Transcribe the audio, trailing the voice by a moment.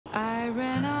I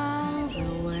ran all the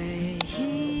way,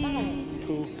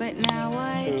 but now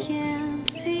I can't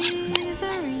see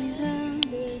the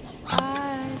reasons.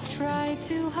 I try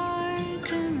too hard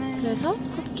to miss. 그래서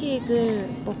컵케이크를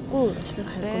먹고 집에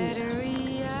갈 겁니다.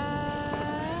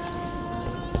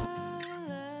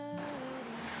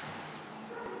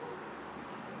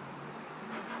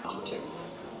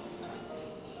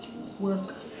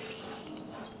 Work.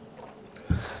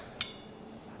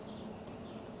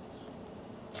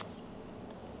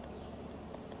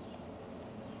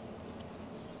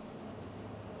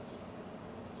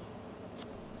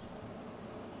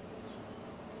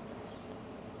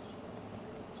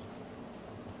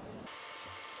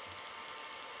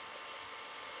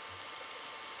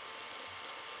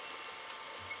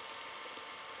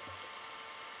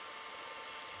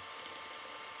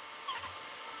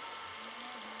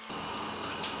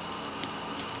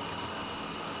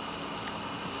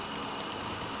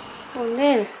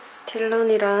 오늘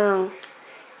딜런이랑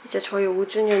이제 저희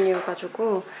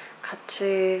 5주년이어가지고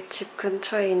같이 집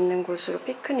근처에 있는 곳으로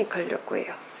피크닉 가려고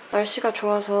해요. 날씨가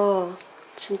좋아서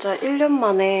진짜 1년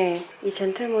만에 이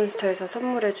젠틀몬스터에서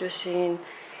선물해주신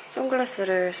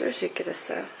선글라스를 쓸 수 있게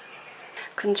됐어요.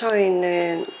 근처에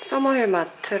있는 서머힐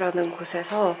마트라는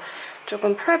곳에서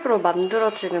조금 프랩으로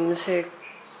만들어진 음식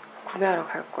구매하러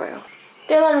갈 거예요.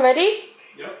 Dylan, ready?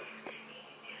 Yep.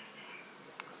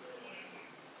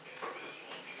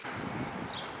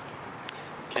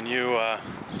 Can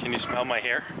you smell my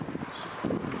hair?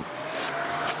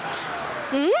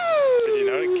 Did you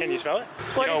know it? Can you smell it?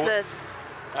 What is this?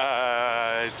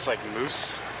 It's like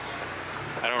mousse.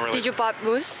 I don't really... Did you buy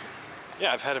mousse?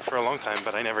 Yeah, I've had it for a long time,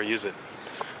 but I never use it.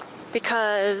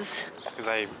 Because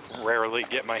I rarely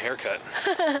get my hair cut.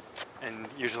 And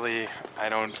usually I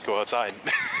don't go outside.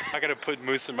 I gotta put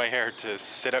mousse in my hair to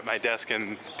sit at my desk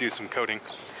and do some coding.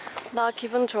 나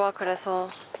기분 좋아 그래서.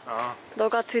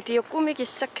 너가 드디어 꾸미기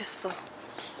시작했어.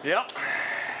 Yep.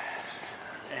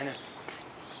 And it's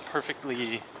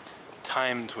perfectly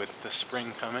timed with the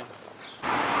spring coming.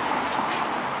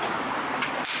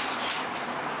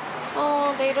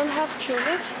 Oh, they don't have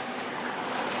tulip?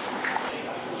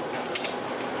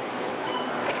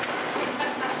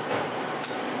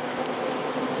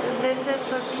 This is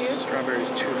so cute. Strawberries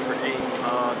 2 for $8.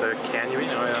 Oh, the can you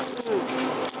eat? Oh yeah.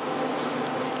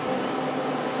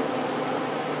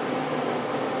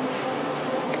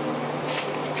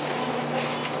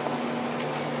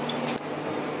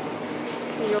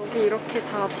 여기 이렇게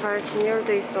다 잘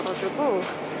진열돼 있어가지고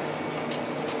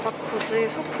막 굳이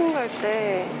소풍 갈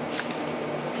때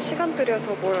시간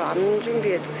들여서 뭘 안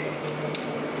준비해도 돼.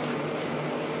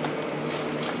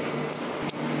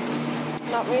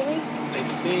 Not really? I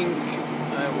think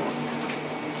I will.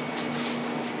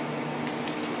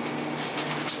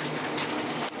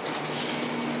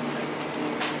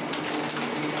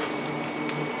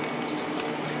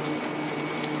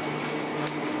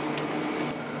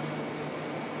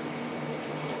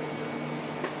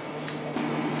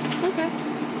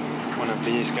 One of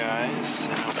these guys,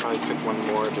 and I'll probably pick one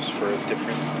more just for a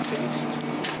different taste.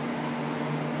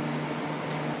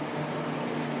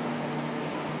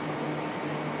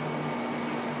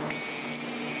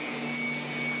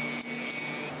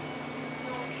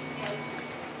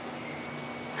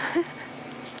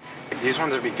 These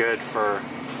ones would be good for,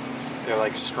 they're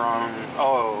like strong.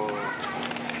 Oh,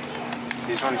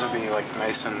 these ones would be like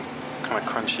nice and kind of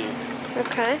crunchy.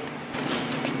 Okay.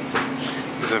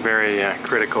 This is a very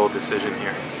critical decision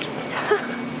here.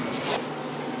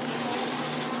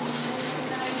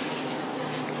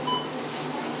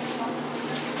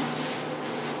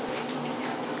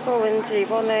 왠지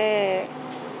이번에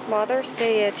Mother's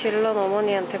Day에 딜런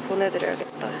어머니한테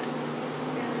보내드려야겠다.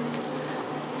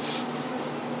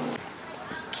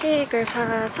 케이크를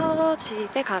사서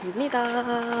집에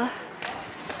갑니다.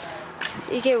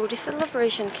 이게 우리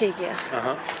셀러브레이션 케이크야.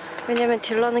 왜냐면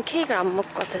딜런은 케이크를 안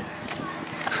먹거든.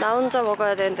 나 혼자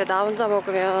먹어야 되는데 나 혼자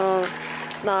먹으면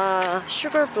나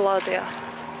슈거 블러드야.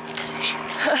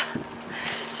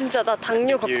 진짜 나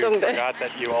당뇨 걱정돼. You forgot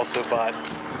that you also bought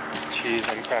cheese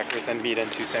and crackers and meat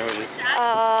and 2 sandwiches.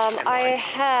 I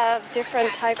have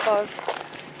different type of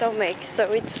stomach, so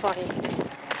it's fine.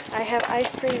 I have ice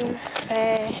cream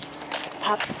배,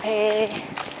 밥 배,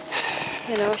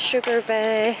 you know, sugar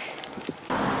배.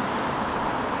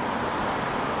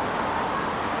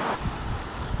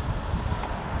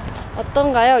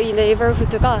 어떤가요, 이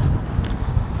네이버후드가?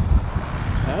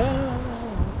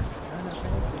 Looks kind of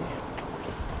fancy.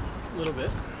 A little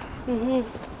bit.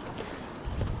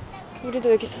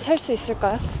 우리도 여기서 살 수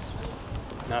있을까요?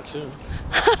 Not soon.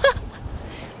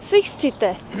 60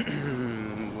 때.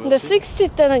 근데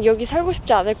 60 때는 여기 살고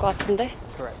싶지 않을 것 같은데?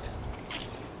 Correct.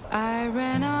 I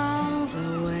ran all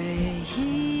the way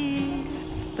here,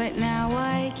 but now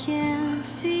I can't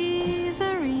see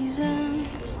the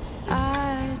reasons.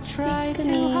 I tried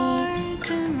too hard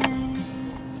to make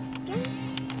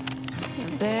a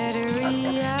better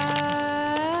reality.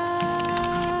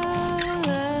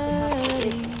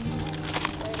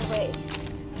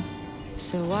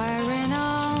 So I ran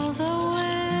all the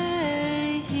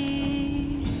way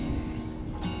here,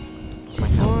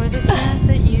 just for the chance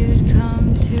that you'd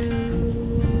come to.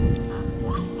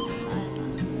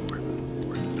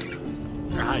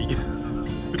 Hi.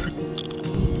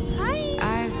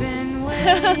 I've been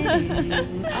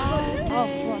waiting all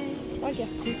day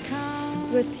to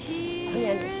come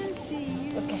here and see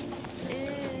you. Okay.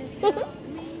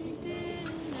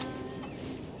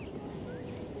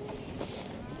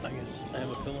 I guess I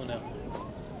have a pillow now.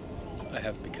 I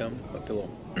have become a pillow.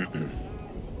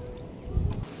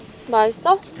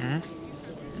 맛있어?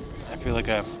 I feel like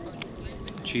a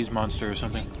cheese monster or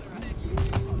something.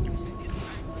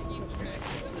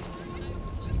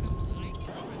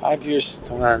 Five years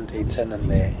동안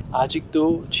데이트했는데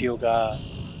아직도 지효가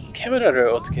카메라를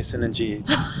어떻게 쓰는지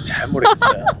잘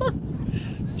모르겠어요.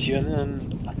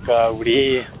 지효는 아까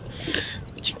우리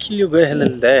찍히려고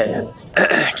했는데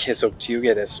계속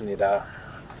지우게 됐습니다.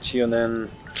 지효는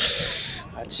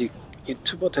아직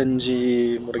유튜버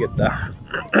된지 모르겠다.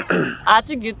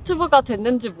 아직 유튜버가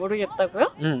됐는지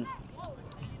모르겠다고요?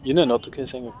 얘는 어떻게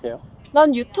생각해요?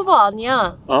 난 유튜버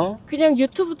아니야. 그냥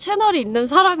유튜브 채널이 있는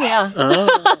사람이야.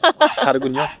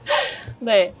 다르군요.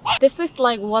 네. This is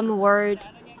like one word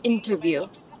interview.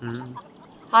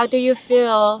 How do you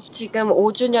feel? 지금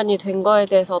 5주년이 된 거에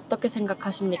대해서 어떻게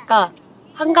생각하십니까?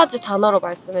 한 가지 단어로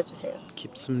말씀해 주세요.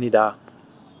 깊습니다.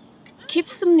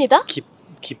 깊습니다?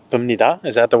 기쁩니다.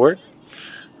 Is that the word?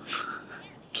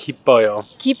 기뻐요.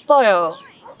 기뻐요.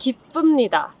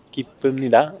 기쁩니다.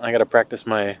 기쁩니다. I gotta practice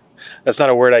my. That's not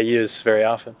a word I use very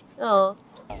often. 어.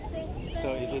 So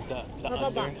is it the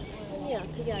under? 아니야,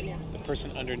 그게 아니야. The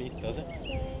person underneath does it?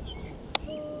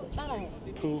 따라해.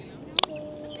 Poo.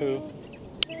 Poo.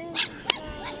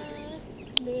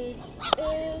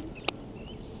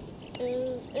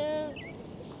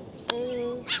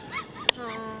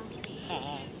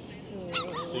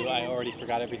 So I already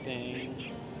forgot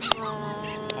everything. So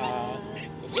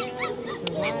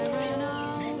I ran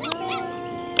all the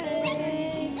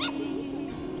way,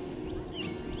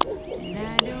 and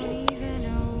I don't even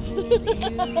know who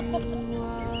you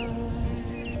are.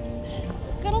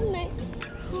 부끄럽네.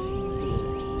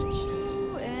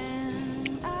 Who am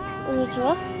오늘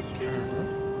좋아?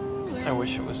 I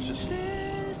wish it was just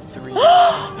 3.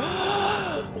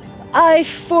 I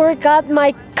forgot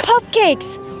my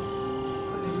cupcakes.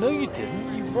 No, you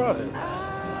didn't. You brought it.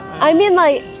 I mean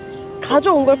like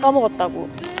가져온 걸 까먹었다고.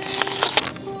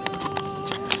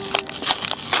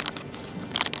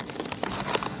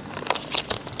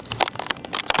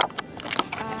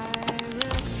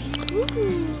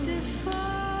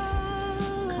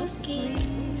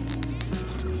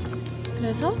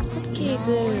 그래서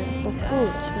컵케이크를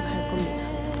먹고 집에 갈 겁니다.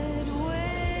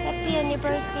 Happy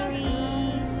anniversary.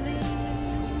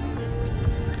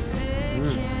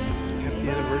 Happy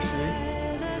anniversary.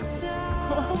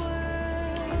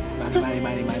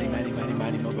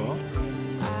 많이 먹어.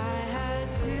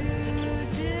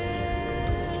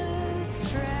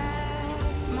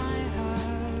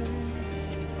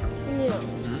 아니야.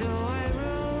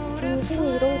 인생이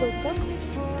이런 걸까?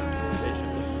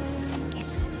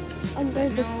 Under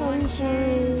the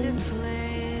sunshine.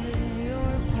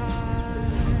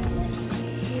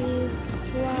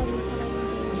 좋아하는 사람들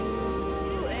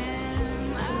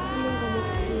맛있는 거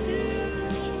먹기.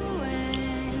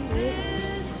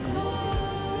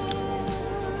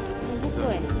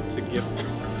 뽀뽀해. It's a gift.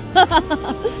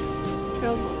 그럼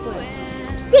뽀뽀해.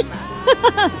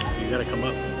 You gotta come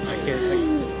up. I can't.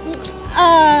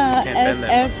 아, Can't bend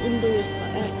that 앱 운동했어.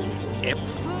 앱.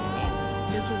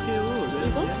 계속 해요.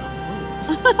 이거?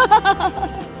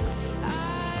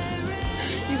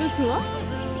 이거 좋아?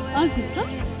 아 진짜?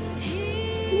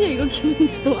 그냥 이거 기분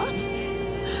좋아?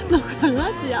 나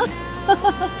강아지야?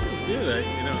 It's good.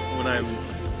 You know, when I'm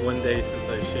one day since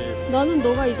I shaved. 나는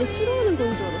너가 이게 싫어하는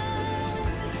건 줄 알았어.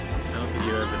 I don't think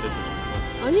you ever did this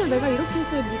before. 아니야, 내가 이렇게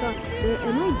했어요. 네가 왜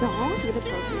am I dog?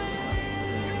 이랬다고.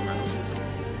 I don't think so.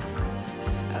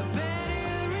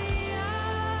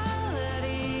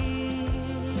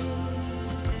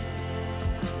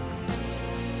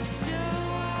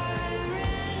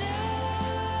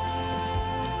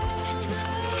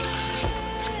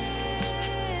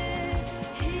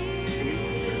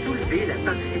 Sul vela,